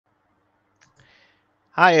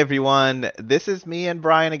Hi everyone, this is me and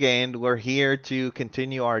Brian again. We're here to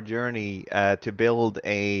continue our journey to build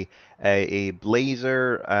a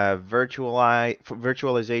Blazor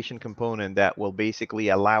virtualization component that will basically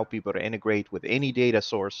allow people to integrate with any data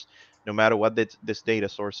source, no matter what this data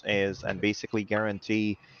source is, and basically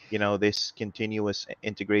guarantee this continuous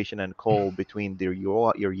integration and call between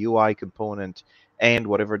your UI component and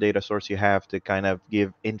whatever data source you have to kind of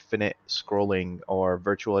give infinite scrolling or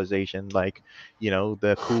virtualization, like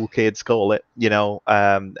the cool kids call it, into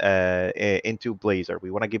Blazor.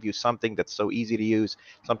 We want to give you something that's so easy to use,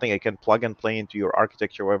 something that can plug and play into your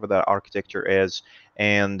architecture, wherever that architecture is.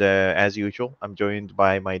 And as usual, I'm joined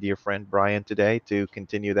by my dear friend Brian today to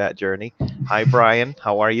continue that journey. Hi, Brian.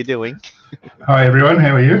 How are you doing? Hi everyone,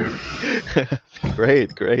 how are you?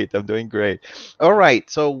 Great, great. I'm doing great. All right.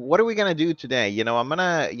 So what are we gonna do today? I'm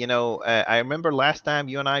gonna, I remember last time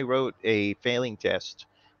you and I wrote a failing test,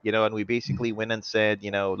 and we basically went and said,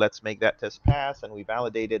 let's make that test pass, and we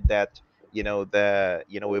validated that, we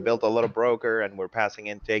built a little broker and we're passing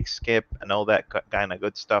intake, skip, and all that kind of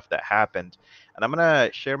good stuff that happened. And I'm gonna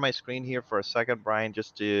share my screen here for a second, Brian,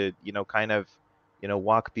 just to, kind of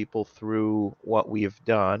walk people through what we've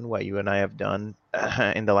done, what you and I have done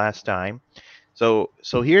in the last time. So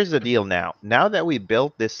here's the deal now. Now that we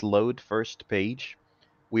built this load first page,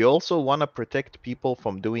 we also want to protect people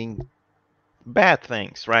from doing bad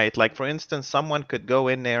things, right? Like for instance, someone could go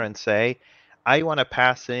in there and say, I want to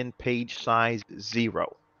pass in page size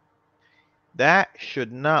 0. That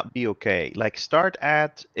should not be okay. Like start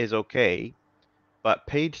at is okay, but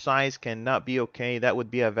page size cannot be okay. That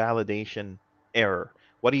would be a validation error.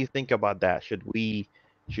 What do you think about that? Should we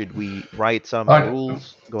write some I,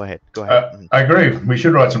 rules? Go ahead. Go ahead. Mhm. I agree, we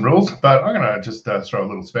should write some rules, but I'm going to just throw a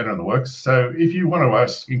little spanner in the works. So if you want to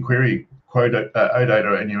ask inquiry quote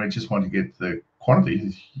OData and you just want to get the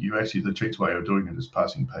quantity, you actually, the cheapest way of doing it is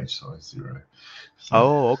passing page size 0. So,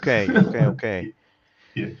 Oh, okay, okay, okay.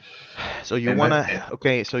 yeah, So you and wanna, that,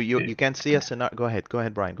 okay, so you yeah. you can see us in our, go ahead,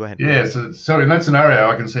 Brian, go Yeah, ahead. so in that scenario,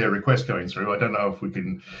 I can see a request going through. I don't know if we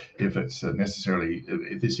can, if it's necessarily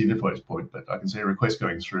at this interface point, but I can see a request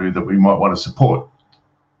going through that we might want to support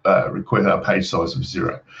request our page size of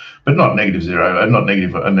 0, but not negative 0, and not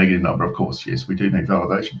negative a negative number. Of course, yes, we do need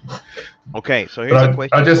validation. Okay, so here's a But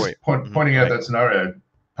I question for you. just pointing Go out ahead. that scenario,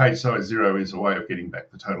 page size 0 is a way of getting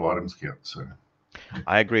back the total items count. So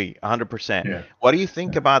I agree, 100%. yeah, What do you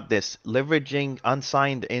think yeah. about this, leveraging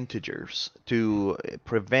unsigned integers to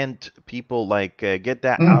prevent people like get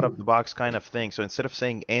that out of Mm. the box kind of thing? So instead of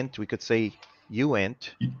saying int, we could say uint,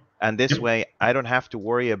 and this Yep. way I don't have to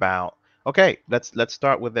worry about. Okay, let's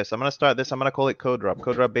start with this. I'm gonna start this. I'm gonna call it code rub.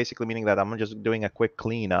 Code rub basically meaning that I'm just doing a quick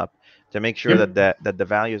cleanup to make sure Yep. that the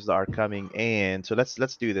values that are coming in. So let's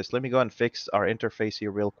do this. Let me go and fix our interface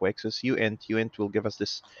here real quick. So it's uint will give us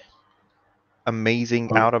this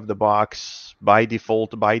amazing out of the box by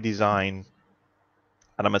default by design,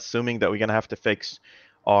 and I'm assuming that we're gonna have to fix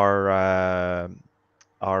our uh,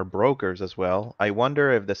 our brokers as well. I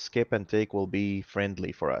wonder if the skip and take will be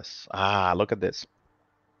friendly for us. Ah, look at this.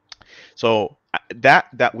 So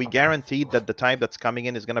that we guaranteed that the type that's coming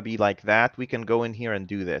in is gonna be like that. We can go in here and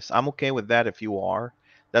do this. I'm okay with that if you are.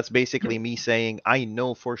 That's basically me saying I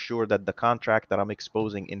know for sure that the contract that I'm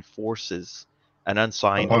exposing enforces an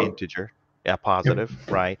unsigned integer. Yeah, Yep. positive,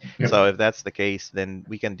 right? Yep. So if that's the case, then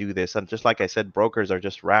we can do this. And just like I said, brokers are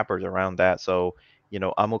just wrappers around that. So,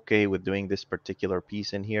 I'm okay with doing this particular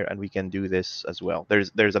piece in here, and we can do this as well.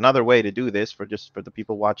 There's another way to do this for the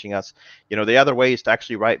people watching us. The other way is to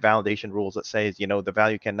actually write validation rules that says, the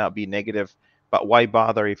value cannot be negative, but why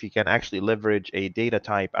bother if you can actually leverage a data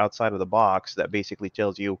type outside of the box that basically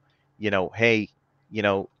tells you, hey, you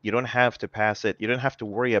don't have to pass it. You don't have to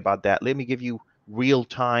worry about that. Let me give you real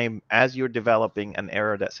time as you're developing an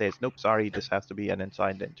error that says, nope, sorry, this has to be an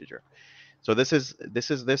unsigned integer. So this is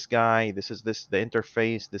this guy, this is the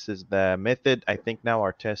interface, this is the method. I think now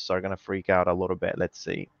our tests are gonna freak out a little bit. Let's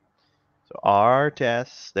see. So our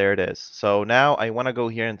tests, there it is. So now I want to go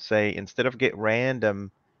here and say, instead of get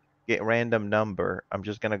random number, I'm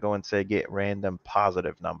just going to go and say get random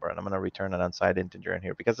positive number. And I'm going to return an unsigned integer in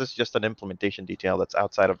here because this is just an implementation detail that's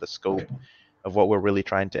outside of the Okay. scope of what we're really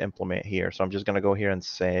trying to implement here. So I'm just going to go here and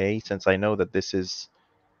say, since I know that this is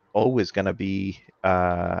always going to be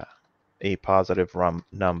a positive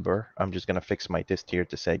number, I'm just going to fix my dist here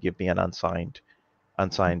to say, give me an unsigned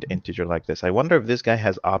integer like this. I wonder if this guy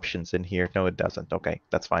has options in here. No, it doesn't. Okay,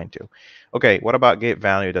 that's fine too. Okay, what about get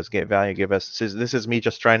value? Does get value give us, this is me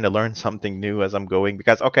just trying to learn something new as I'm going,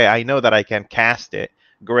 because, okay, I know that I can cast it.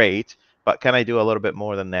 Great. But can I do a little bit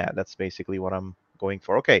more than that? That's basically what I'm going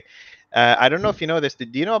for. Okay, I don't know if you know this. Do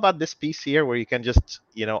you know about this piece here where you can just,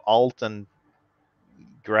 Alt and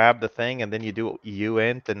grab the thing and then you do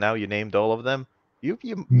uint and now you named all of them?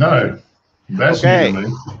 No, that's new to Okay, me.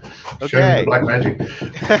 Show me the okay. black magic.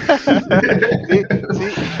 see,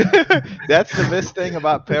 see, that's the best thing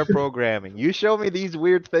about pair programming. You show me these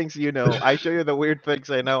weird things you know, I show you the weird things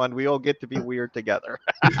I know, and we all get to be weird together.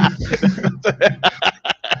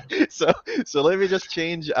 so so let me just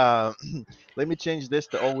change let me change this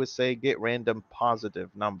to always say get random positive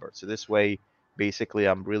number. So this way, basically,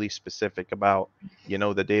 I'm really specific about,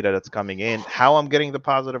 the data that's coming in. How I'm getting the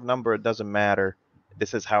positive number, it doesn't matter.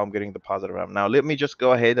 This is how I'm getting the positive number. Now let me just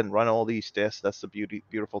go ahead and run all these tests. That's the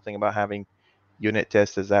beautiful thing about having unit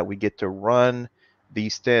tests, is that we get to run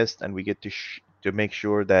these tests and we get to make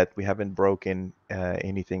sure that we haven't broken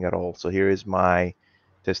anything at all. So here is my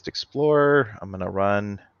test explorer. I'm gonna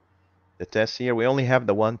run the test here. We only have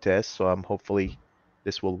the one test, so I'm hopefully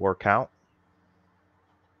this will work out.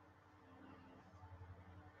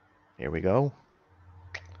 Here we go.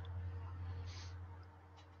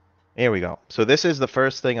 Here we go. So this is the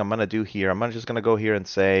first thing I'm gonna do here. Just gonna go here and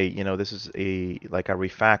say, this is like a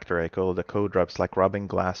refactor. I call the code rubs like rubbing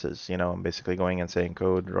glasses. I'm basically going and saying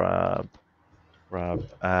code rub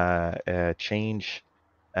change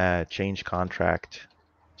contract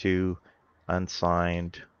to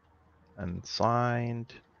unsigned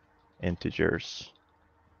integers.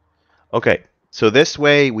 Okay, so this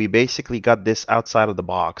way we basically got this outside of the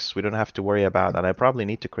box. We don't have to worry about that. I probably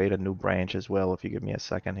need to create a new branch as well. If you give me a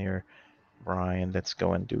second here, Brian, let's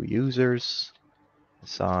go and do users,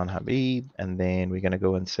 Hassan Habib, and then we're gonna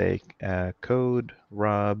go and say code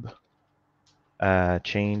rub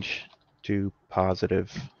change to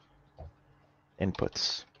positive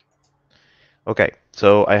inputs. Okay,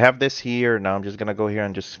 so I have this here. Now I'm just gonna go here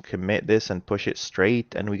and just commit this and push it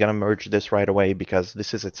straight, and we're gonna merge this right away because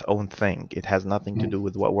this is its own thing. It has nothing to do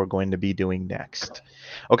with what we're going to be doing next.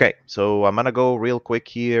 Okay, so I'm gonna go real quick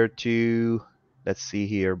here to, let's see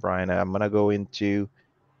here, Brian. I'm gonna go into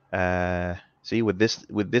see, with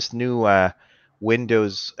this new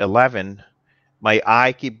Windows 11, my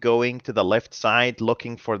eye keep going to the left side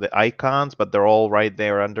looking for the icons, but they're all right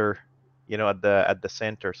there under, at the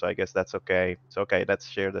center. So I guess that's okay. So okay, let's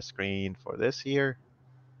share the screen for this here,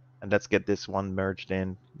 and let's get this one merged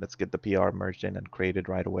in. Let's get the PR merged in and created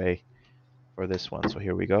right away for this one. So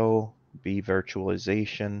here we go. B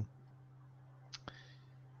virtualization.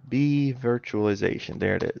 B virtualization,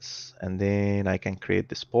 there it is. And then I can create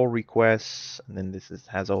this pull request, and then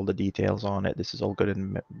has all the details on it. This is all good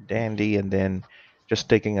and dandy. And then just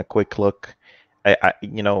taking a quick look, I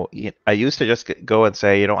used to just go and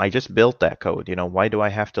say, I just built that code. Why do I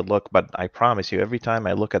have to look? But I promise you, every time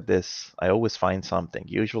I look at this, I always find something.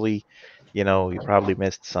 Usually, you probably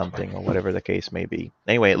missed something or whatever the case may be.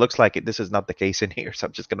 Anyway, it looks like this is not the case in here, so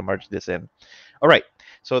I'm just going to merge this in. All right.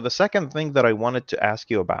 So the second thing that I wanted to ask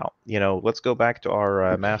you about, let's go back to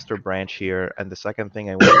our master branch here. And the second thing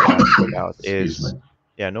I wanted to ask you about Excuse me. is,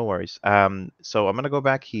 yeah, no worries. So I'm going to go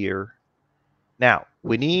back here. Now,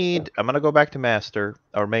 I'm going to go back to master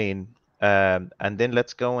or main, and then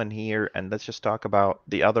let's go in here and let's just talk about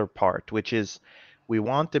the other part, which is we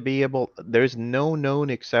want to be able, there's no known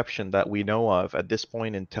exception that we know of at this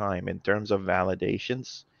point in time in terms of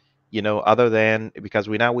validations, other than because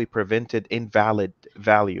we prevented invalid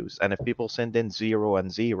values. And if people send in 0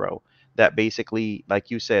 and 0, that basically,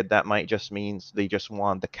 like you said, that might just means they just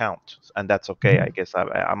want the count, and that's okay. I guess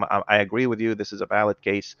I agree with you. This is a valid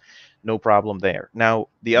case, no problem there. Now,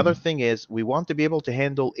 the other thing is we want to be able to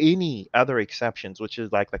handle any other exceptions, which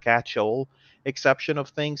is like the catch-all exception of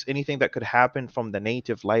things, anything that could happen from the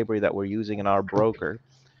native library that we're using in our broker,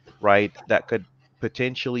 right? That could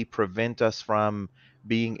potentially prevent us from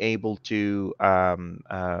being able to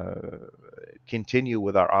continue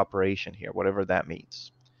with our operation here, whatever that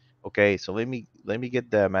means. Okay, so let me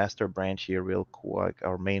get the master branch here real quick,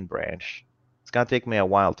 our main branch. It's gonna take me a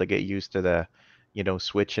while to get used to the,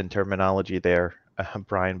 switch and terminology there,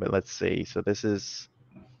 Brian, but let's see. So this is,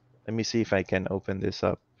 let me see if I can open this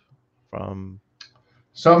up from,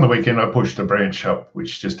 So on the weekend, I pushed a branch up,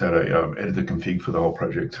 which just had a editor config for the whole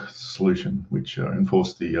project solution, which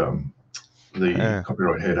enforced the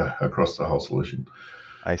copyright header across the whole solution.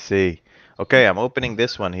 I see. Okay, I'm opening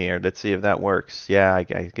this one here. Let's see if that works. Yeah, I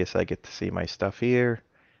guess I get to see my stuff here.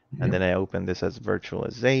 And Yep. then I open this as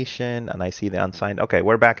virtualization and I see the unsigned. Okay,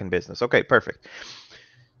 we're back in business. Okay, perfect.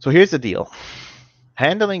 So here's the deal.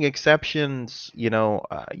 Handling exceptions,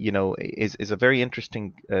 is a very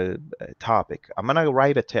interesting topic. I'm gonna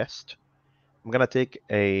write a test, I'm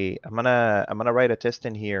gonna write a test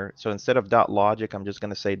in here. So instead of dot logic, I'm just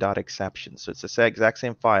gonna say dot exception. So it's the exact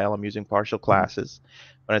same file. I'm using partial classes,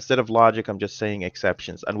 but instead of logic, I'm just saying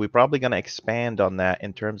exceptions. And we're probably gonna expand on that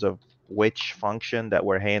in terms of which function that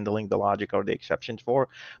we're handling the logic or the exceptions for,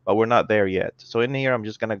 but we're not there yet. So in here, I'm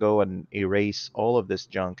just gonna go and erase all of this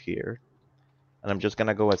junk here, and I'm just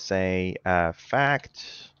gonna go and say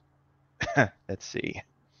fact. Let's see,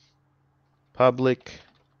 public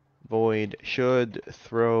void should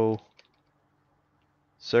throw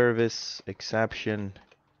service exception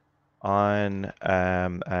on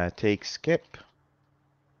take skip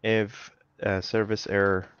if service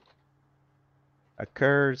error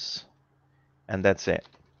occurs, and that's it.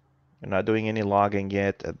 We're not doing any logging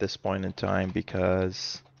yet at this point in time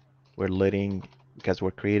because we're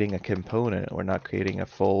creating a component. We're not creating a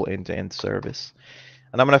full end-to-end service.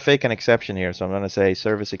 And I'm going to fake an exception here. So I'm going to say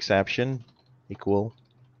service exception equal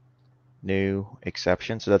new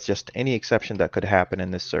exception. So that's just any exception that could happen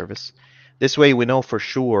in this service. This way we know for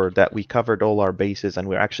sure that we covered all our bases and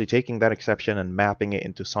we're actually taking that exception and mapping it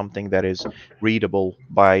into something that is readable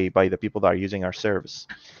by the people that are using our service.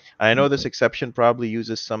 I know this exception probably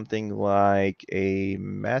uses something like a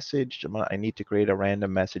message. I need to create a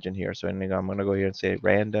random message in here. So I'm going to go here and say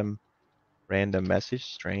random message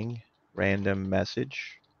string, random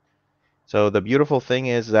message. So the beautiful thing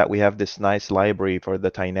is that we have this nice library for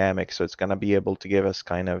the dynamics. So it's going to be able to give us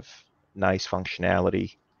kind of nice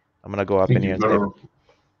functionality. I'm going to go I up in think here you've and got say,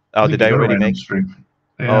 a. I oh, think did you've I got a already random make? string.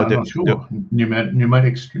 Oh, Yeah, I'm not sure.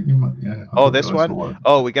 Pneumatic string. Yeah, I oh, thought this I saw one? one.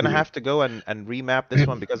 Oh, we're going to Yeah. have to go and remap this Yeah.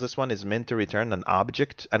 one because this one is meant to return an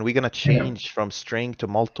object and we're going to Yeah. change from string to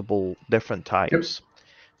multiple different Yep. types.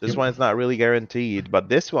 This Yep. one is not really guaranteed, but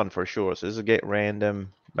this one for sure. So this is a get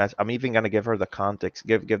random. I'm even gonna give her the context.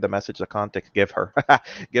 Give the message the context. Give her.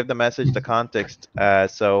 Give the message the context.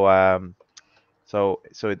 So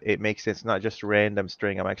it makes sense. Not just a random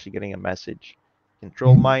string. I'm actually getting a message.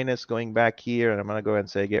 Control Mhm. minus going back here, and I'm gonna go ahead and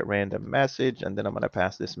say get random message, and then I'm gonna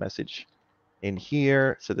pass this message in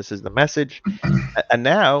here. So this is the message. And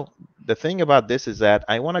now the thing about this is that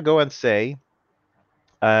I want to go and say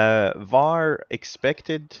var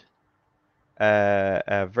expected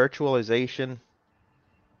virtualization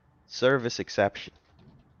service exception.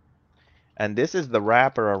 And this is the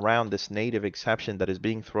wrapper around this native exception that is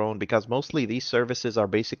being thrown because mostly these services are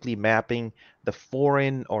basically mapping the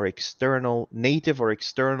foreign or external, native or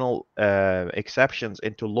external exceptions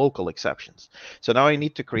into local exceptions. So now I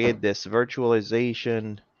need to create this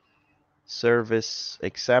virtualization service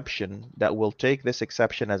exception that will take this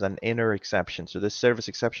exception as an inner exception. So this service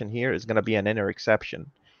exception here is going to be an inner exception.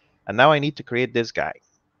 And now I need to create this guy.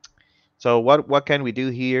 So what can we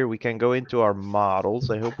do here? We can go into our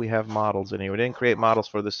models. I hope we have models in here. We didn't create models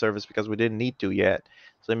for this service because we didn't need to yet.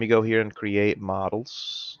 So let me go here and create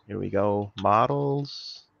models. Here we go,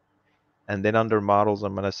 models. And then under models,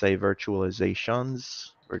 I'm going to say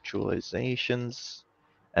virtualizations.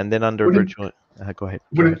 And then under Would it virtual, go ahead,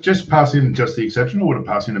 would it just pass in just the exception, or would it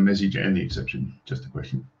pass in a message and the exception? Just a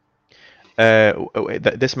question.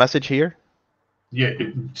 This message here. Yeah.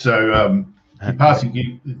 So you're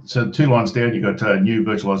passing. So 2 lines down, you've got a new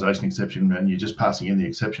virtualization exception, and you're just passing in the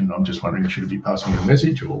exception. I'm just wondering, should it be passing in a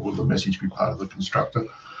message, or will the message be part of the constructor?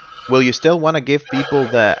 Well, you still want to give people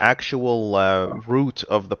the actual root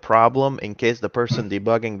of the problem in case the person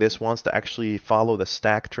debugging this wants to actually follow the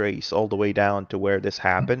stack trace all the way down to where this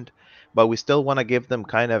happened. But we still want to give them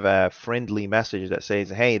kind of a friendly message that says,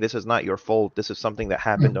 hey, this is not your fault. This is something that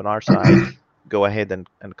happened on our side. Go ahead and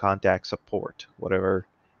contact support, whatever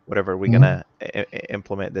we're gonna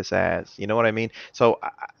implement this as. You know what I mean? So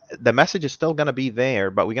the message is still gonna be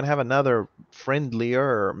there, but we're gonna have another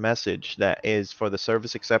friendlier message that is for the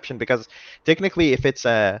service exception because technically if it's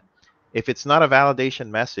not a validation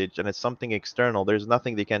message and it's something external, there's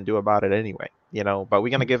nothing they can do about it anyway, you know, but we're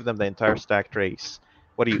going to give them the entire stack trace.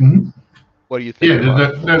 What do you Mhm. what do you think Yeah,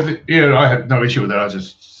 about yeah, I have no issue with that. I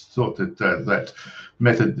just thought that that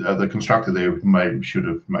method, the constructor there, should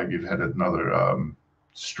have maybe have had another mm,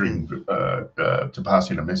 string to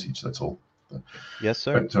pass in a message. That's all. yes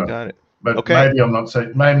sir, But you got it. but Okay. maybe I'm not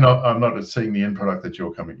saying maybe not I'm not seeing the end product that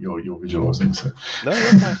you're visualizing. So No,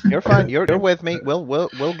 you're fine. You're fine. You're with me.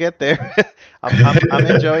 We'll get there. I'm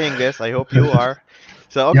enjoying this. I hope you are.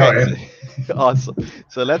 So yeah, okay, I so, am. awesome.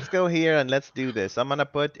 So let's go here and let's do this. I'm gonna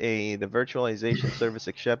put the virtualization service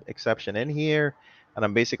exception in here, and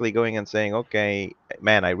I'm basically going and saying, okay,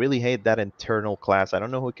 man, I really hate that internal class. I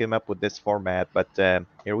don't know who came up with this format, but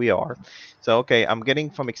here we are. So okay, I'm getting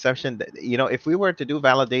from exception. You know, if we were to do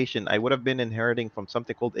validation, I would have been inheriting from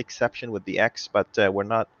something called exception with the X, but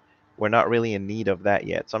we're not really in need of that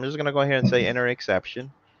yet. So I'm just going to go ahead and say enter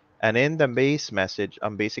exception. And in the base message,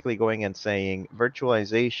 I'm basically going and saying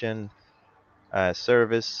virtualization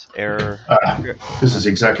service error. This is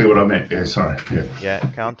exactly what I meant. Yeah, sorry. Yeah.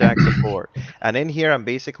 Yeah, contact support. And in here, I'm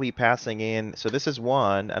basically passing in, so this is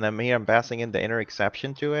one, and I'm passing in the inner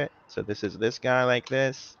exception to it. So this is this guy like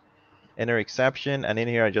this, inner exception. And in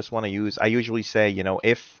here, I just want to use, I usually say,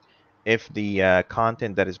 if the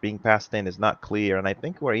content that is being passed in is not clear, and I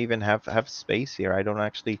think we even have space here. I don't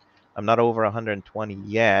actually, I'm not over 120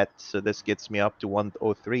 yet. So this gets me up to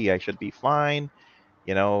 103. I should be fine,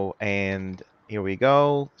 and here we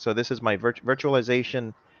go. So this is my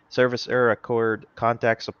virtualization service error occurred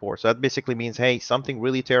contact support. So that basically means, hey, something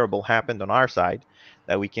really terrible happened on our side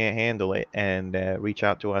that we can't handle it, and reach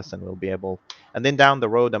out to us and we'll be able. And then down the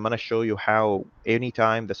road, I'm going to show you how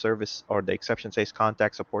anytime the service or the exception says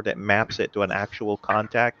contact support, it maps it to an actual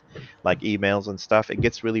contact, like emails and stuff. It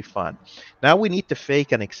gets really fun. Now we need to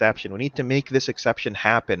fake an exception. We need to make this exception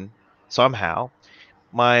happen somehow.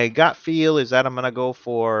 My gut feel is that I'm going to go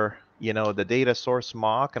for, the data source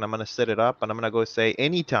mock, and I'm going to set it up, and I'm going to go say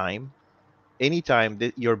anytime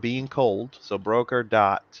that you're being called, so broker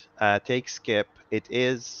dot take skip, it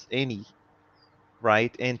is any,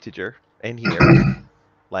 right, integer in here,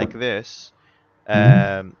 like this.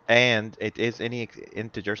 And it is any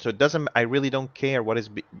integer, so it doesn't, I really don't care what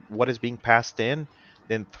is being passed in.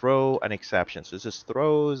 Then throw an exception. So this is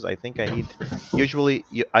throws. I think I need, usually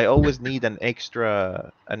I always need an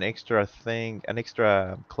extra thing, an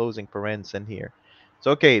extra closing parens in here.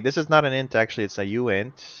 So okay, this is not an int, actually it's a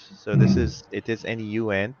uint. So it is any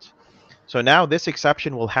uint. So now this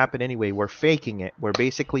exception will happen anyway. We're faking it. We're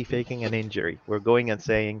basically faking an injury. We're going and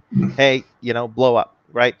saying, hey, blow up,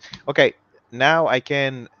 right? Okay, now I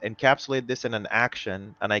can encapsulate this in an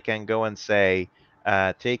action, and I can go and say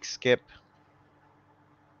take skip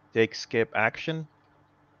action,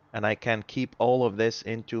 and I can keep all of this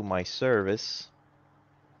into my service.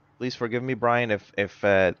 Please forgive me, Brian, if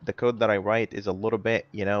the code that I write is a little bit,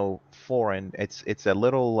 foreign. It's a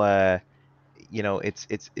little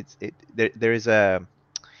there is a,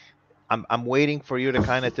 I'm waiting for you to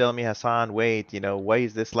kind of tell me, Hassan, wait, why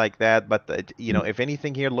is this like that? But if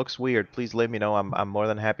anything here looks weird, please let me know. I'm more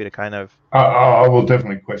than happy to kind of. I will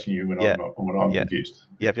definitely question you when Yeah, I'm not, when I'm yeah, confused.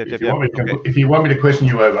 yep, yep, If yep, you yep. want me Okay. to, if you want me to question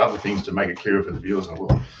you over other things to make it clearer for the viewers, I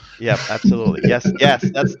will. Yep, absolutely. Yes, yes,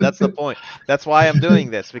 that's the point. That's why I'm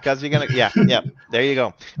doing this, because you're gonna, yeah, there you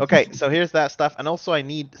go. Okay, so here's that stuff, and also I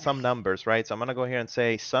need some numbers, right? So I'm gonna go here and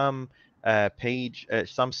say some page,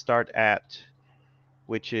 some start at,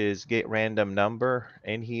 which is get random number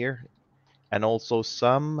in here, and also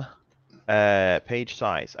some page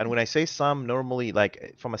size. And when I say some, normally,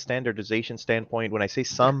 like from a standardization standpoint, when I say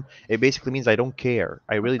some, it basically means I don't care.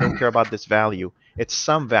 I really don't care about this value. It's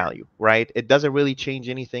some value, right? It doesn't really change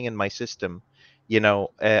anything in my system.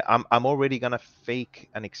 I'm already gonna fake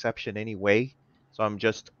an exception anyway. So I'm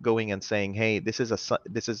just going and saying, hey, this is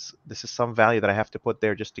some value that I have to put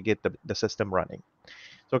there just to get the system running.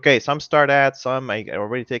 So okay, some start at, some I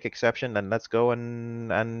already take exception, and let's go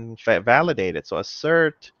and validate it. So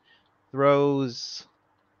assert throws,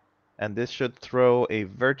 and this should throw a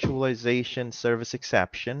virtualization service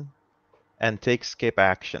exception and take skip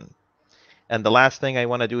action. And the last thing I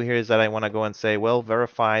want to do here is that I want to go and say, well,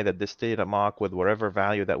 verify that this data mock with whatever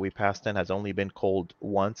value that we passed in has only been called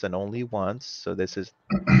once and only once. So this is,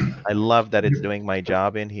 I love that it's doing my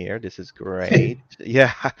job in here. This is great.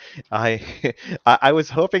 Yeah, I I was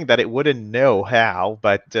hoping that it wouldn't know how,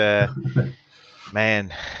 but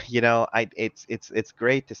man, it's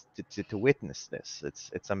great to witness this.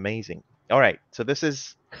 It's amazing. All right, so this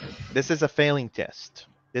is a failing test.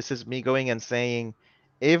 This is me going and saying,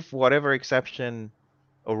 if whatever exception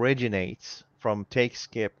originates from take,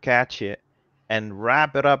 skip, catch it, and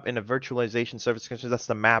wrap it up in a virtualization service exception, that's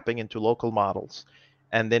the mapping into local models,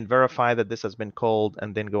 and then verify that this has been called,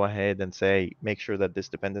 and then go ahead and say, make sure that this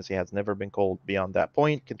dependency has never been called beyond that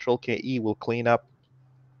point. Control KE will clean up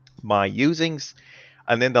my usings.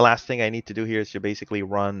 And then the last thing I need to do here is to basically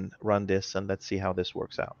run this, and let's see how this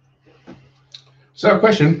works out. So a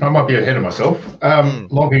question, I might be ahead of myself.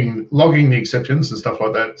 Mm. Logging the exceptions and stuff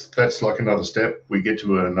like that, that's like another step. We get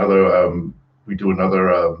to another, we do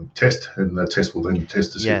another test, and the test will then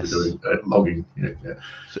test to see if we're doing logging. Yeah.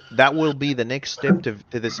 So that will be the next step to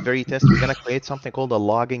this very test. We're going to create something called a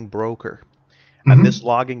logging broker. And this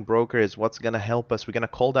logging broker is what's going to help us. We're going to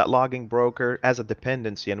call that logging broker as a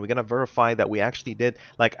dependency, and we're going to verify that we actually did.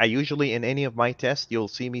 Like I usually in any of my tests, you'll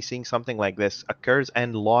see me seeing something like this occurs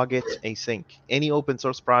and log it async. Any open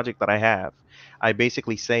source project that I have, I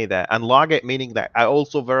basically say that and log it, meaning that I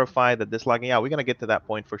also verify that this logging. Yeah, we're going to get to that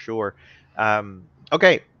point for sure.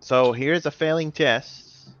 Okay, so here's a failing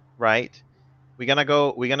test, right? We're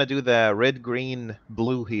gonna do the red, green,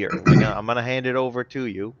 blue here. I'm gonna hand it over to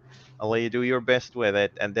you. I'll let you do your best with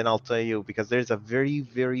it, and then I'll tell you because there's a very,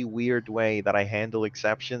 very weird way that I handle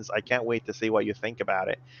exceptions. I can't wait to see what you think about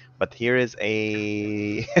it. But here is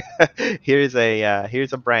a here's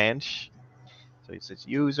a branch. So it says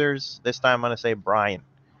users. This time I'm gonna say Brian.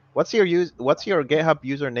 What's your GitHub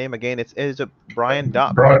username again? Is it Brian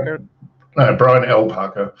dot Parker? Brian L.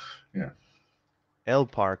 Parker. Yeah. L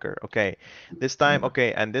Parker. Okay. This time,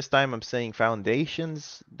 okay, and this time I'm saying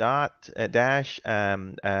foundations dot dash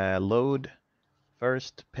load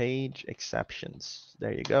first page exceptions.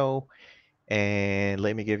 There you go. And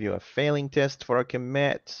let me give you a failing test for a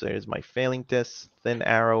commit. So here's my failing test, thin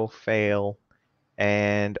arrow, fail,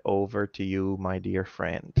 and over to you, my dear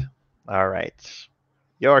friend. All right.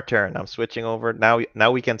 Your turn. I'm switching over.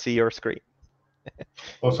 Now we can see your screen.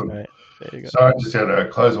 Awesome. All right. There you go. So I just had to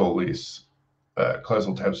close all these, close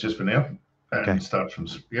all tabs just for now, and Okay. start from,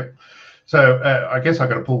 yep. So I guess I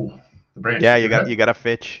got to pull the branch. Yeah, you got a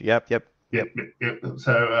fetch. Yep. Yep.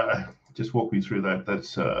 So just walk me through that.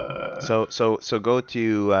 That's So go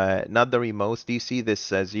to not the remotes. Do you see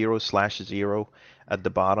this 0/0 at the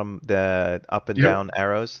bottom, the up and yep. down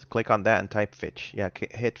arrows? Click on that and type fetch. Yeah,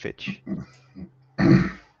 hit fetch.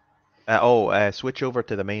 Switch over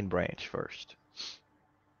to the main branch first,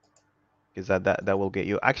 because that will get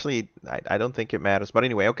you. Actually, I don't think it matters. But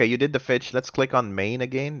anyway, okay, you did the fetch. Let's click on main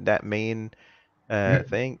again. That main Yep.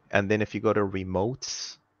 thing, and then if you go to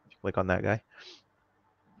remotes, click on that guy.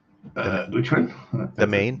 Which one? The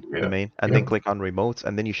main, and then Yep. click on remotes,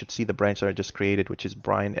 and then you should see the branch that I just created, which is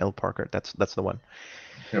Brian L. Parker. That's the one.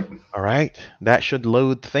 Yep. All right, that should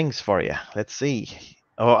load things for you. Let's see.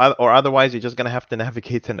 Or otherwise, you're just gonna have to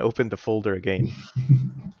navigate and open the folder again.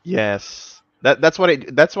 Yes, that's what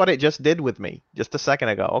it just did with me just a second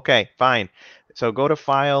ago. Okay, fine. So go to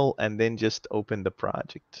File and then just open the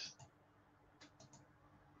project.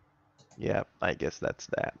 Yeah, I guess that's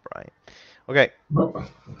that, Brian. Okay, Oh,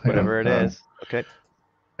 whatever it is. Okay.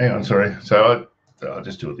 Hang on, sorry. So I'll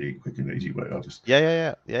just do it the quick and easy way. I'll just.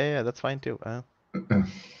 Yeah. That's fine too.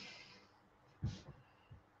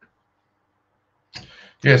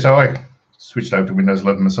 Yeah, so I switched over to Windows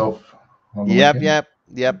 11 myself on the weekend.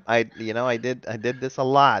 Yep. I did this a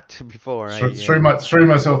lot before. Threw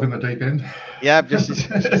myself in the deep end. Yeah, just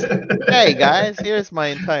hey guys, here's my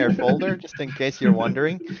entire folder, just in case you're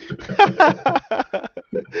wondering.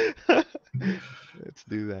 Let's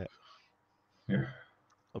do that. Yeah.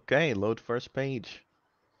 Okay, load first page.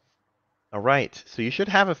 All right, so you should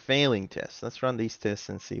have a failing test. Let's run these tests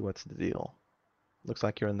and see what's the deal. Looks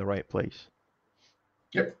like you're in the right place.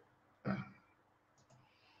 Yep.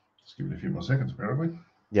 Just give it a few more seconds, apparently.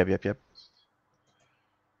 Yep.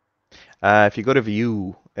 If you go to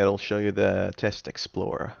view, it'll show you the test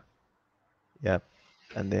explorer. Yep.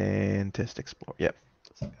 And then test explorer. Yep.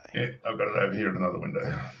 Yeah, I've got it over here in another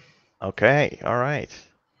window. Okay, all right.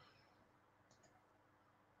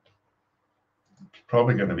 It's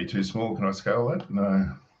probably going to be too small. Can I scale that?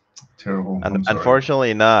 No. Terrible. And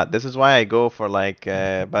unfortunately not. This is why I go for like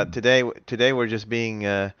but today we're just being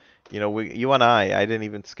you and I didn't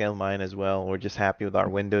even scale mine as well. We're just happy with our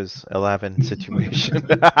Windows 11 situation.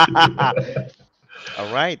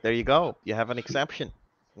 All right, there you go. You have an exception.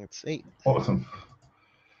 Let's see. Awesome.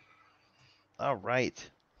 All right.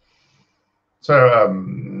 So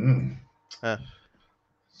Huh.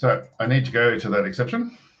 so I need to go to that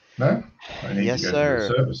exception? No? I need Yes, to go sir. to the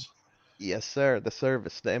service. Yes, sir. The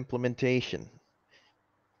service, the implementation.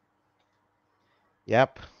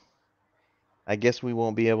 Yep. I guess we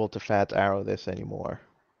won't be able to fat arrow this anymore.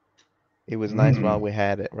 It was nice while we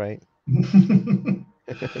had it, right?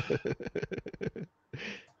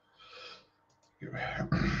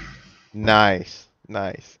 Nice.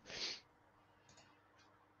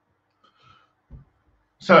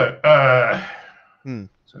 So, so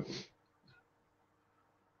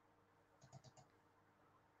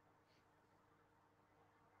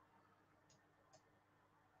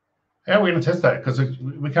how are we going to test that? Because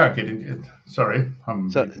we can't get in. Sorry,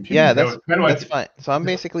 I'm confused. Yeah, that's fine. So I'm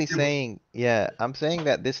basically saying, I'm saying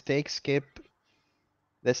that this take skip's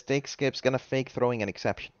gonna fake throwing an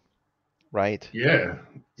exception, right? Yeah.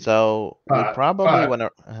 So we probably want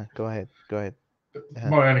to go ahead.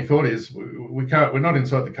 My only thought is we can't. We're not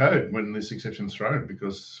inside the code when this exception's thrown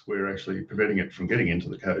because we're actually preventing it from getting into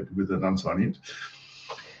the code with an unsigned int.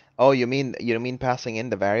 Oh, you mean passing in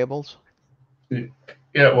the variables?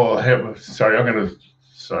 Yeah. Well, sorry,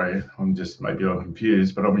 Sorry, maybe I'm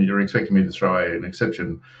confused, but I mean, you're expecting me to throw an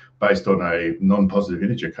exception based on a non-positive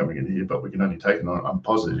integer coming in here, but we can only take a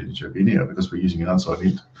positive integer in here because we're using an unsigned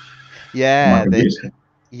int. Am I Yeah, confused?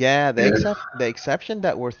 Yeah. the exception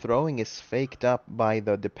that we're throwing is faked up by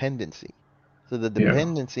the dependency. So the Yeah.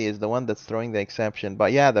 dependency is the one that's throwing the exception.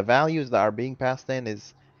 But yeah, the values that are being passed in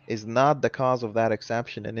is not the cause of that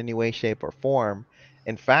exception in any way, shape, or form.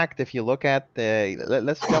 In fact, if you look at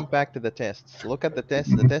let's jump back to the tests. Look at the test.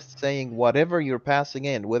 The Mhm. test saying whatever you're passing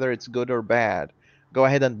in, whether it's good or bad, go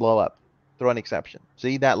ahead and blow up. Throw an exception.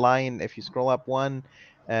 See that line? If you scroll up one,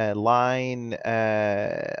 line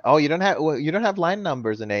oh, you don't have line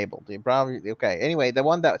numbers enabled. You probably okay. Anyway, the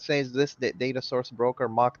one that says this data source broker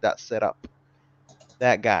mock that setup,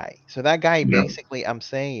 that guy. So that guy Yeah. basically, I'm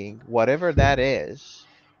saying whatever that is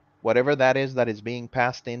that is being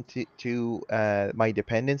passed into my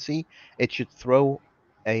dependency, it should throw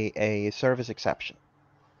a service exception,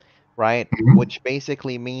 right? Mhm. Which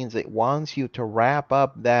basically means it wants you to wrap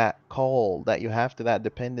up that call that you have to that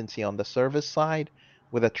dependency on the service side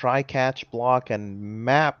with a try catch block and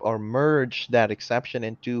map or merge that exception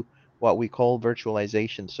into what we call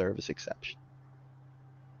virtualization service exception.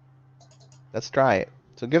 Let's try it.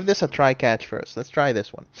 So give this a try catch first. Let's try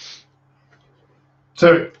this one.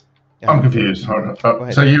 So I'm Uh-huh. confused. Go So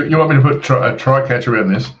ahead. you want me to put a try catch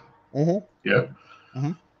around this? Mm-hmm. Yeah.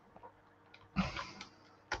 Mm-hmm.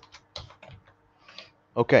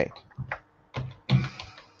 Okay.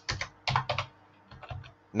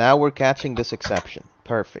 Now we're catching this exception.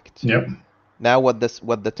 Perfect. Yep. Now what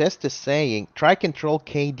the test is saying, try control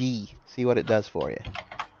KD. See what it does for you.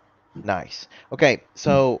 Nice. Okay,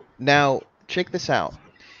 so now check this out.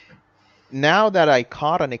 Now that I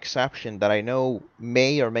caught an exception that I know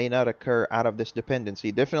may or may not occur out of this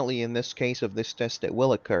dependency, definitely in this case of this test it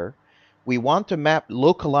will occur, we want to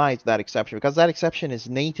localize that exception because that exception is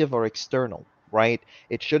native or external, right?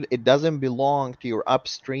 It doesn't belong to your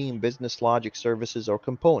upstream business logic services or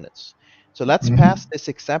components. So let's Mhm. pass this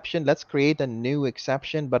exception. Let's create a new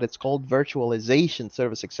exception, but it's called virtualization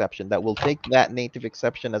service exception that will take that native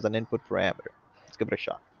exception as an input parameter. Let's give it a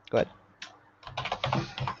shot. Go ahead.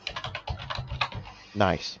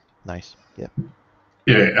 Nice. Nice. Yeah.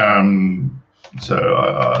 Yeah. So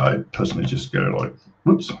I personally just go like,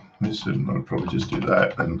 whoops, this, and I'll probably just do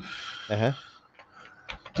that and Uh-huh.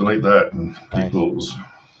 delete that and Nice. equals,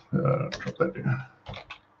 drop that down.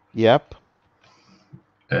 Yep.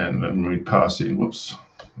 And then we pass in, whoops,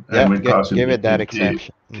 and Yep. we pass in Give it that the,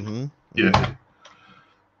 exception. Mm-hmm. Mm-hmm. yeah.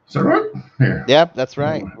 Is that right? Yeah. Yep, that's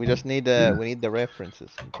right. We just need Yeah. we need the references.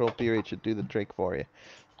 Control period should do the trick for you.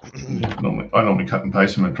 Yeah. I normally cut and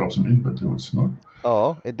paste them and drops them in, but it's not.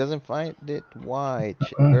 Oh, it doesn't find it. Why?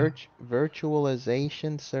 Uh,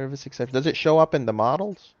 Virtualization service exception. Does it show up in the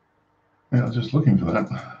models? yeah, I was just looking for that.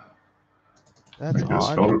 That's Maybe I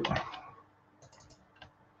odd. spelled it.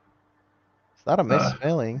 It's not a Uh,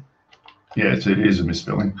 misspelling. yeah, it is a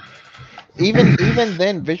misspelling. Even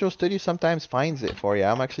then, Visual Studio sometimes finds it for you.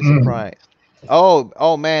 I'm actually Mm. surprised.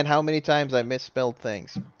 Oh man, how many times I misspelled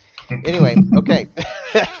things. Anyway, okay.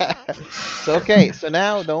 So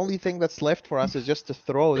now the only thing that's left for us is just to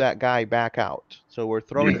throw that guy back out. So we're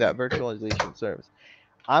throwing Yeah. that virtualization service.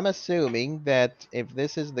 I'm assuming that if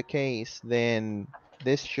this is the case, then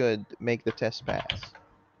this should make the test pass.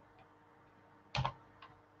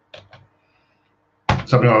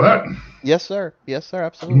 Something like that. Yes, sir. Yes, sir.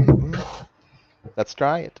 Absolutely. Mm. Let's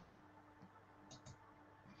try it.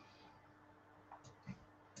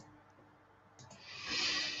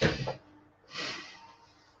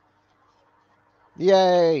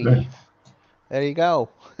 Yay. Yeah. There you go.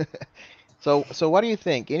 So what do you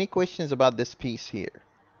think? Any questions about this piece here?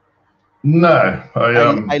 No,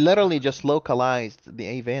 I literally just localized the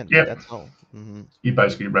event. yep. That's all. You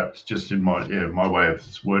basically wrapped just in my way of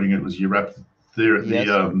wording it was you wrapped Yes,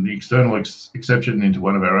 sir. the external exception into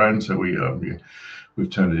one of our own, so we've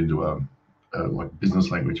turned it into like business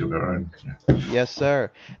language of our own. Yeah. Yes, sir.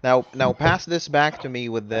 Now pass this back to me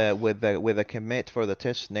with the commit for the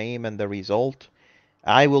test name and the result.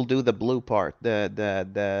 I will do the blue part, the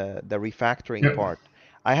refactoring Yep. part.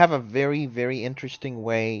 I have a very interesting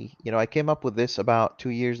way. You know, I came up with this about 2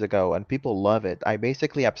 years ago, and people love it. I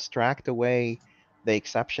basically abstract away the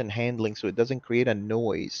exception handling so it doesn't create a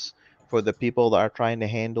noise for the people that are trying to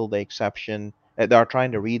handle the exception, that are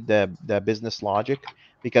trying to read the business logic.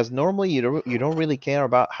 because normally you don't really care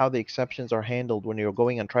about how the exceptions are handled when you're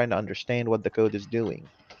going and trying to understand what the code is doing.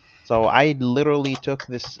 So I literally took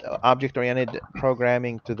this object-oriented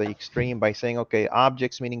programming to the extreme by saying, okay,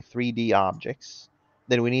 objects meaning 3D objects.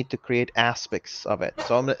 Then we need to create aspects of it.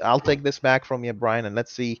 So I'll take this back from you, Brian, and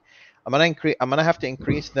let's see. I'm gonna have to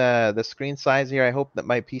increase the screen size here. I hope that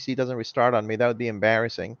my PC doesn't restart on me. That would be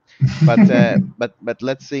embarrassing. But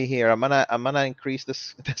let's see here. I'm gonna increase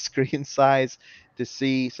this the screen size to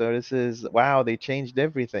see. So this is, wow, they changed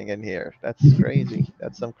everything in here. That's crazy.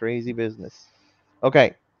 That's some crazy business.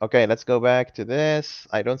 Okay. Okay, let's go back to this.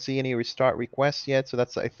 I don't see any restart requests yet, so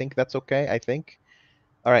I think that's okay, I think.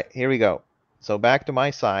 All right, here we go. So back to my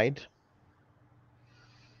side.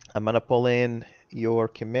 I'm gonna pull in your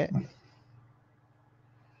commit.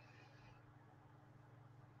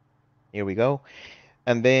 Here we go.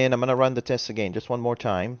 And then I'm gonna run the test again, just one more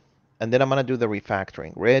time. And then I'm gonna do the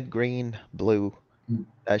refactoring. Red, green, blue.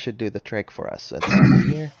 That should do the trick for us. Let's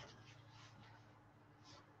see here.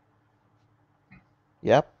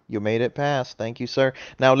 Yep, you made it pass. Thank you, sir.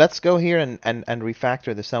 Now let's go here and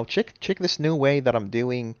refactor this. Now check this new way that I'm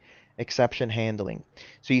doing exception handling.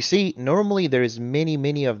 So you see, normally there is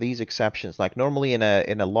many of these exceptions. Like normally in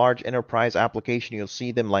a large enterprise application, you'll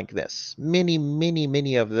see them like this.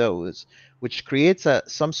 Many of those, which creates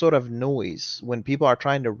some sort of noise when people are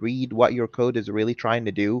trying to read what your code is really trying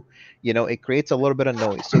to do. You know, it creates a little bit of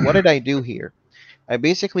noise. So what did I do here? I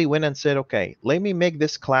basically went and said, okay, let me make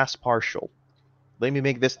this class partial. Let me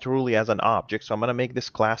make this truly as an object. So I'm going to make this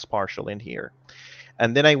class partial in here.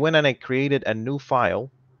 And then I went and I created a new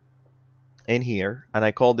file in here. And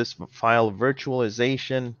I called this file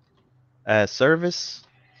virtualization service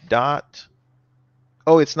dot.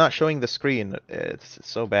 Oh, it's not showing the screen. It's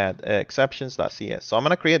so bad. Exceptions.cs. So I'm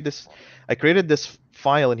going to create this. I created this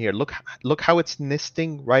file in here. Look how it's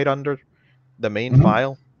nesting right under the main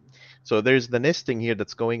file. So there's the nesting here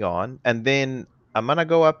that's going on. And then I'm going to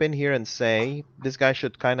go up in here and say, this guy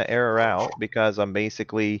should kind of error out because I'm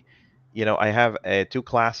basically, you know, I have two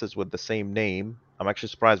classes with the same name. I'm actually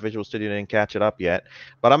surprised Visual Studio didn't catch it up yet.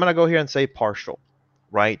 But I'm going to go here and say partial,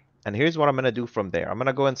 right? And here's what I'm going to do from there. I'm going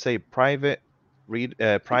to go and say private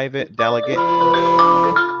private delegate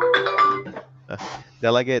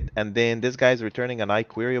delegate, and then this guy's returning an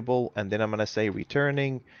iQueryable, and then I'm going to say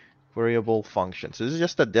returning queryable function. So this is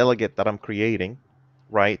just a delegate that I'm creating,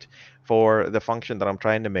 right, for the function that I'm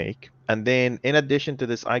trying to make. And then in addition to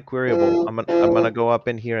this iQueryable, I'm gonna go up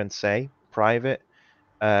in here and say private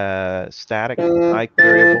static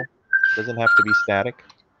iQueryable. Doesn't have to be static.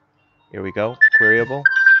 Here we go, queryable.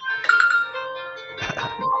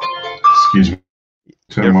 Excuse me.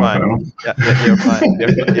 Turn You're my fine. phone on. Yeah, you're fine.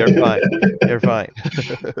 You're fine. You're fine.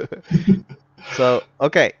 So,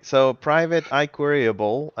 okay, so private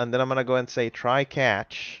iQueryable, and then I'm going to go and say try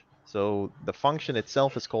catch. So the function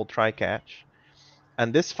itself is called try catch.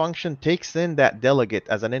 And this function takes in that delegate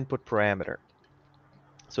as an input parameter.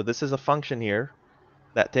 So this is a function here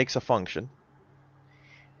that takes a function.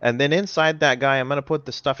 And then inside that guy, I'm going to put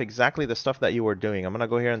the stuff, exactly the stuff that you were doing. I'm going to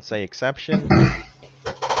go here and say exception.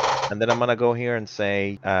 And then I'm going to go here and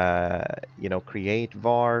say, you know, create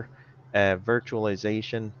var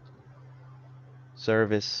virtualization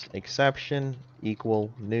service exception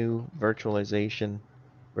equal new virtualization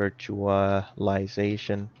virtual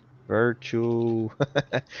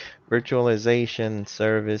virtualization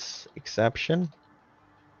service exception.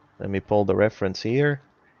 Let me pull the reference here.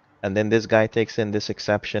 And then this guy takes in this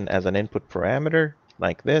exception as an input parameter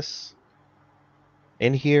like this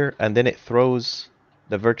in here, and then it throws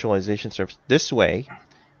the virtualization service. This way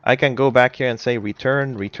I can go back here and say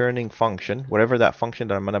returning function, whatever that function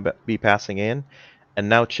that I'm going to be passing in. And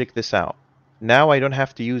now check this out. Now I don't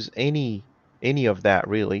have to use any of that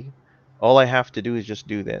really. All I have to do is just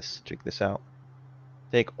do this. Check this out.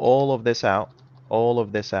 Take all of this out,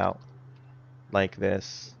 like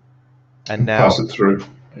this. And Pass now, it through.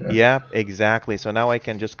 yep, exactly. So now I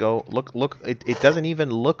can just go, look, it doesn't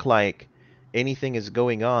even look like anything is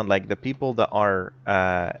going on. Like the people that are,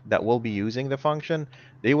 that will be using the function,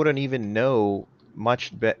 they wouldn't even know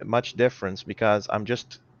much difference because I'm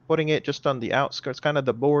just putting it just on the outskirts, kind of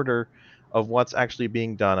the border of what's actually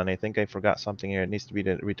being done. And I think I forgot something here. It needs to be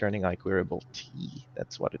the returning iQueryable T.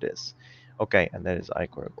 That's what it is. Okay, and that is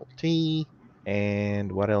iQueryable T.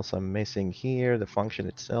 And what else I'm missing here? The function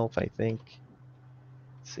itself, I think.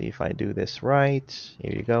 See if I do this right.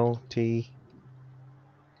 Here you go, T.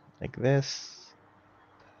 Like this.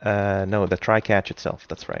 No, the try catch itself.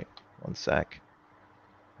 That's right. One sec.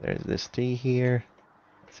 There's this T here.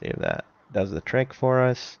 Let's see if that does the trick for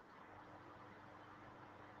us.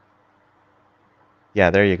 Yeah,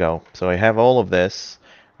 there you go. So I have all of this.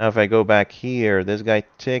 Now if I go back here, this guy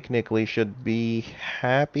technically should be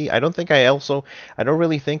happy. I don't think I also, I don't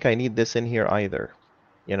really think I need this in here either.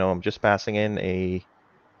 You know, I'm just passing in a,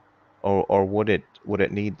 or would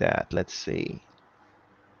it need that? Let's see.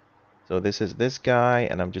 So this is this guy,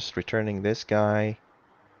 and I'm just returning this guy.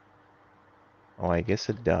 Oh, I guess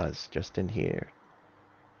it does, just in here.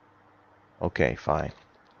 Okay, fine.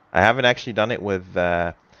 I haven't actually done it with,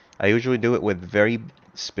 I usually do it with very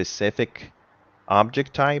specific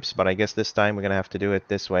object types, but I guess this time we're gonna have to do it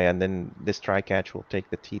this way, and then this try catch will take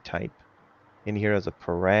the T type in here as a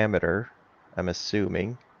parameter, I'm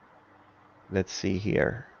assuming. Let's see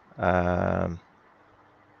here. So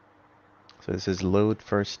this is load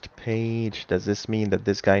first page. Does this mean that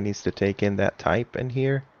this guy needs to take in that type in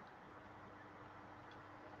here?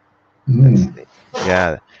 Let's see.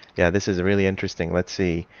 Yeah, yeah, this is really interesting. Let's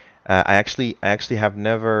see. I actually have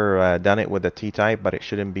never done it with a T-type, but it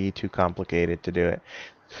shouldn't be too complicated to do it.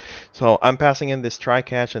 So I'm passing in this try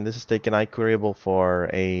catch, and this is taking iQueryable for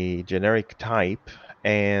a generic type,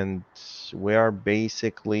 and we are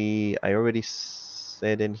basically, I already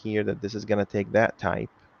said in here that this is gonna take that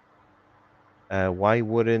type. Why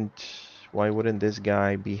wouldn't this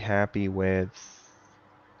guy be happy with?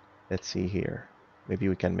 Let's see here. Maybe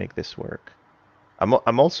we can make this work.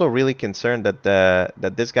 I'm also really concerned that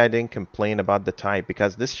that this guy didn't complain about the type,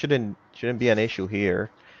 because this shouldn't be an issue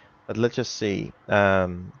here. But let's just see.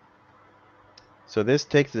 So this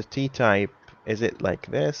takes the T type. Is it like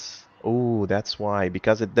this? Oh, that's why.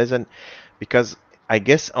 Because it doesn't. Because I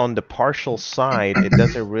guess on the partial side, it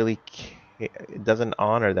doesn't really. It doesn't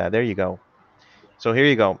honor that. There you go. So here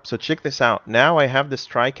you go. So check this out. Now I have this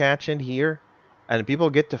try catch in here, and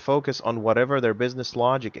people get to focus on whatever their business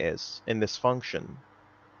logic is in this function,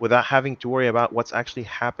 without having to worry about what's actually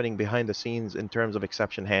happening behind the scenes in terms of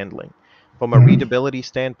exception handling. From a readability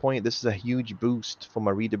standpoint, this is a huge boost from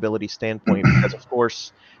a readability standpoint, because of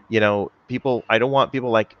course, you know, people, I don't want people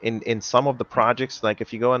like in some of the projects, like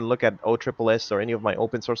if you go and look at OSSS or any of my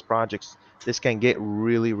open source projects, this can get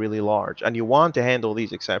really, really large. And you want to handle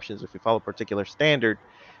these exceptions if you follow a particular standard,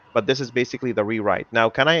 but this is basically the rewrite. Now,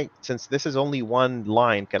 can I, since this is only one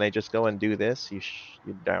line, can I just go and do this? You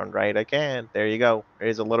darn right I can. There you go.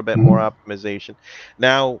 There's a little bit more optimization.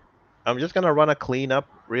 Now, I'm just gonna run a cleanup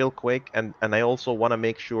real quick, and I also want to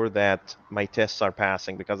make sure that my tests are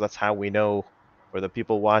passing, because that's how we know, for the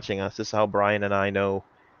people watching us, this is how Brian and I know,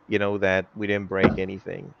 you know, that we didn't break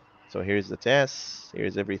anything. So here's the tests.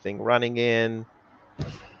 Here's everything running in,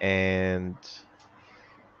 and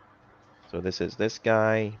so this is this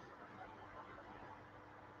guy.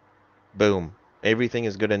 Boom. Everything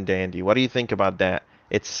is good and dandy. What do you think about that?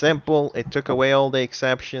 It's simple. It took away all the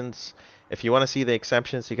exceptions. If you want to see the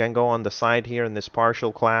exceptions, you can go on the side here in this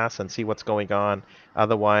partial class and see what's going on.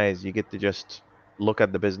 Otherwise, you get to just look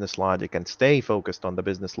at the business logic and stay focused on the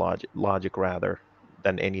business logic rather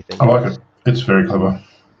than anything I like else. it. It's very clever.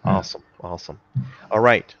 Yeah. Awesome, awesome. All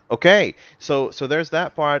right, okay. So there's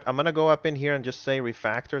that part. I'm gonna go up in here and just say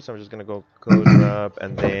refactor. So I'm just gonna go code rub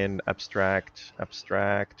and then abstract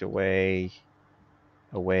away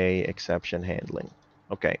exception handling.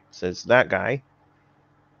 Okay, says that guy.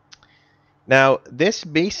 Now this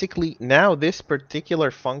basically, now this particular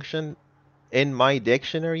function in my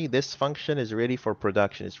dictionary, this function is ready for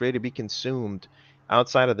production. It's ready to be consumed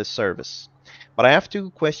outside of the service. But I have two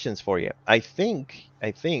questions for you. I think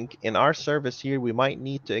in our service here, we might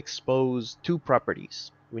need to expose two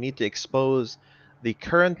properties. We need to expose the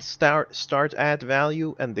current start at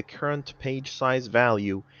value and the current page size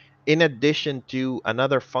value, in addition to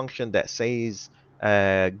another function that says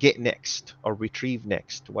get next or retrieve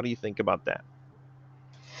next. What do you think about that?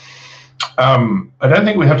 I don't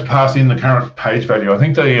think we have to pass in the current page value. I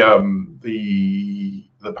think the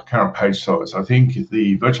current page size. I think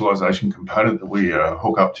the virtualization component that we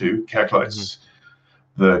hook up to calculates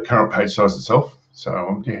the current page size itself.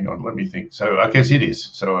 So hang on, let me think. So I guess it is.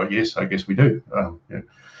 So yes, I guess we do. Yeah.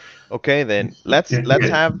 Okay, then let's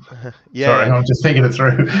have Sorry, I'm just thinking it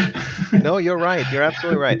through. No, you're right. You're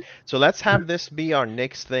absolutely right. So let's have this be our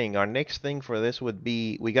next thing. Our next thing for this would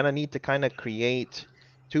be, we're gonna need to kind of create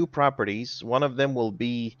two properties. One of them will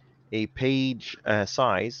be a page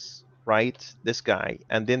size, right? This guy.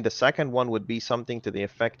 And then the second one would be something to the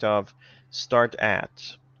effect of start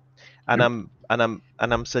at. And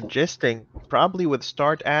I'm suggesting, probably with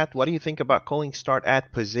start at, what do you think about calling start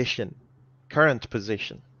at position? Current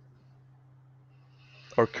position.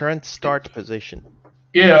 Or current start position.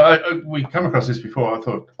 Yeah, we come across this before. I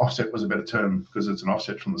thought offset was a better term because it's an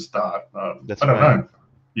offset from the start. That's I don't right. know.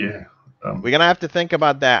 Yeah. We're gonna have to think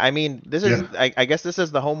about that. I mean, this is, Yeah, I guess this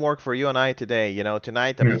is the homework for you and I today.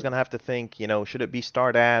 Tonight I'm yeah, just gonna have to think, should it be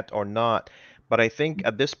start at or not? But I think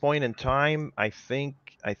at this point in time, I think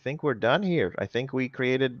we're done here. I think we took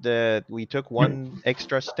yeah. one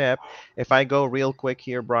extra step. If I go real quick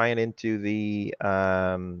here, Brian, into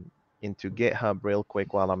GitHub real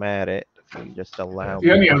quick while I'm at it, if you just allow The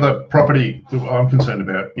me only one. other property that I'm concerned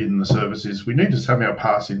about in the service is we need to somehow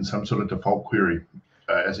pass in some sort of default query,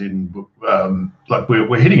 as in, like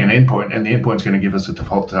we're hitting an endpoint, and the endpoint's going to give us a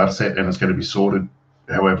default data set, and it's going to be sorted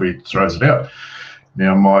however it throws it out.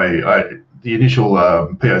 Now, the initial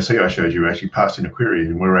POC I showed you actually passed in a query,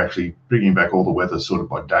 and we're actually bringing back all the weather sorted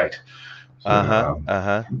by date. So, Uh-huh.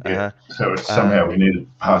 Uh-huh. yeah, Uh-huh. so it's Uh, somehow we need to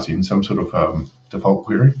pass in some sort of default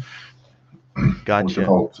query or gotcha.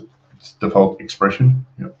 default expression.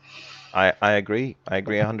 Yeah. I agree. I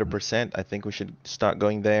agree 100%. I think we should start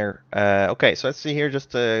going there. Okay, so let's see here,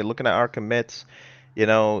 just looking at our commits,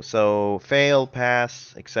 so fail,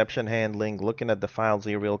 pass, exception handling, looking at the files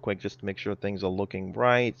here real quick just to make sure things are looking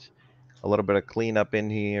right. A little bit of cleanup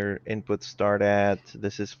in here. Input start at.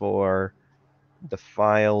 This is for the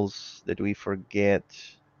files. Did we forget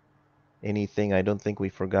anything? I don't think we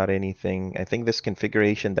forgot anything. I think this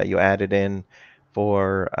configuration that you added in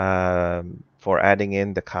for adding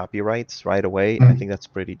in the copyrights right away, I Mm. think that's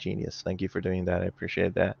pretty genius. Thank you for doing that. I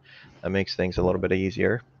appreciate that. That makes things a little bit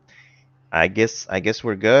easier. I guess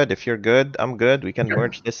we're good. If you're good, I'm good. We can Okay.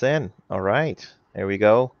 merge this in. All right. There we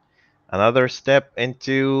go. Another step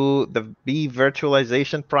into the B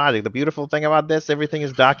virtualization project. The beautiful thing about this, everything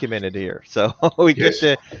is documented here. So we get Yes. to,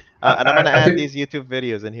 and I'm I, going to I add think these YouTube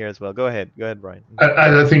videos in here as well. Go ahead. Go ahead, Brian.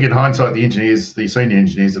 I think in hindsight, the senior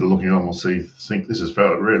engineers that are looking on will think this is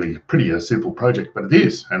really pretty a simple project, but it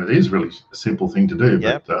is, and it is really a simple thing to do.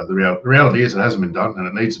 But Yep. the reality is it hasn't been done, and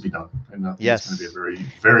it needs to be done. And I think it's going to be a Yes. very,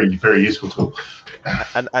 very, very useful tool.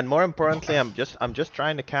 And more importantly, I'm just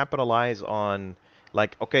trying to capitalize on,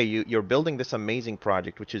 like, okay, you're building this amazing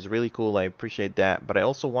project, which is really cool. I appreciate that, but I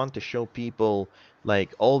also want to show people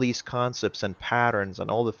like all these concepts and patterns and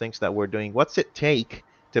all the things that we're doing. What's it take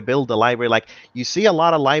to build a library? Like, you see a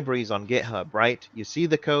lot of libraries on GitHub, right? You see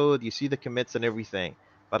the code, you see the commits and everything.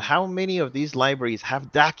 But how many of these libraries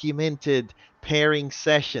have documented pairing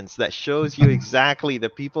sessions that shows you exactly the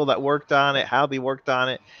people that worked on it, how they worked on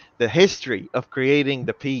it, the history of creating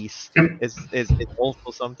the piece Yep. is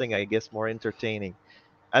also something I guess more entertaining.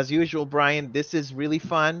 As usual, Brian, this is really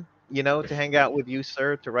fun, to hang out with you,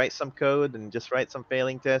 sir, to write some code and just write some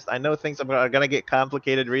failing tests. I know things are going to get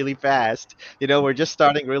complicated really fast. We're just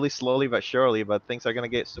starting really slowly but surely, but things are going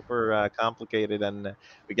to get super complicated, and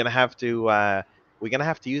we're going to have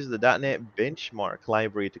to use the .NET benchmark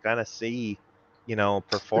library to kind of see,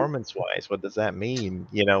 performance wise, what does that mean,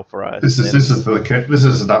 for us? And This is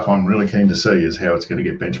the stuff I'm really keen to see is how it's going to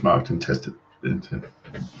get benchmarked and tested.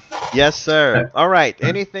 yes, sir. All right.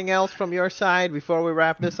 Anything else from your side before we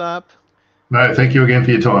wrap this up? No, thank you again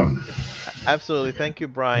for your time. Absolutely. Thank you,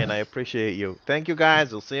 Brian. I appreciate you. Thank you,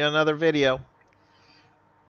 guys. We'll see you in another video.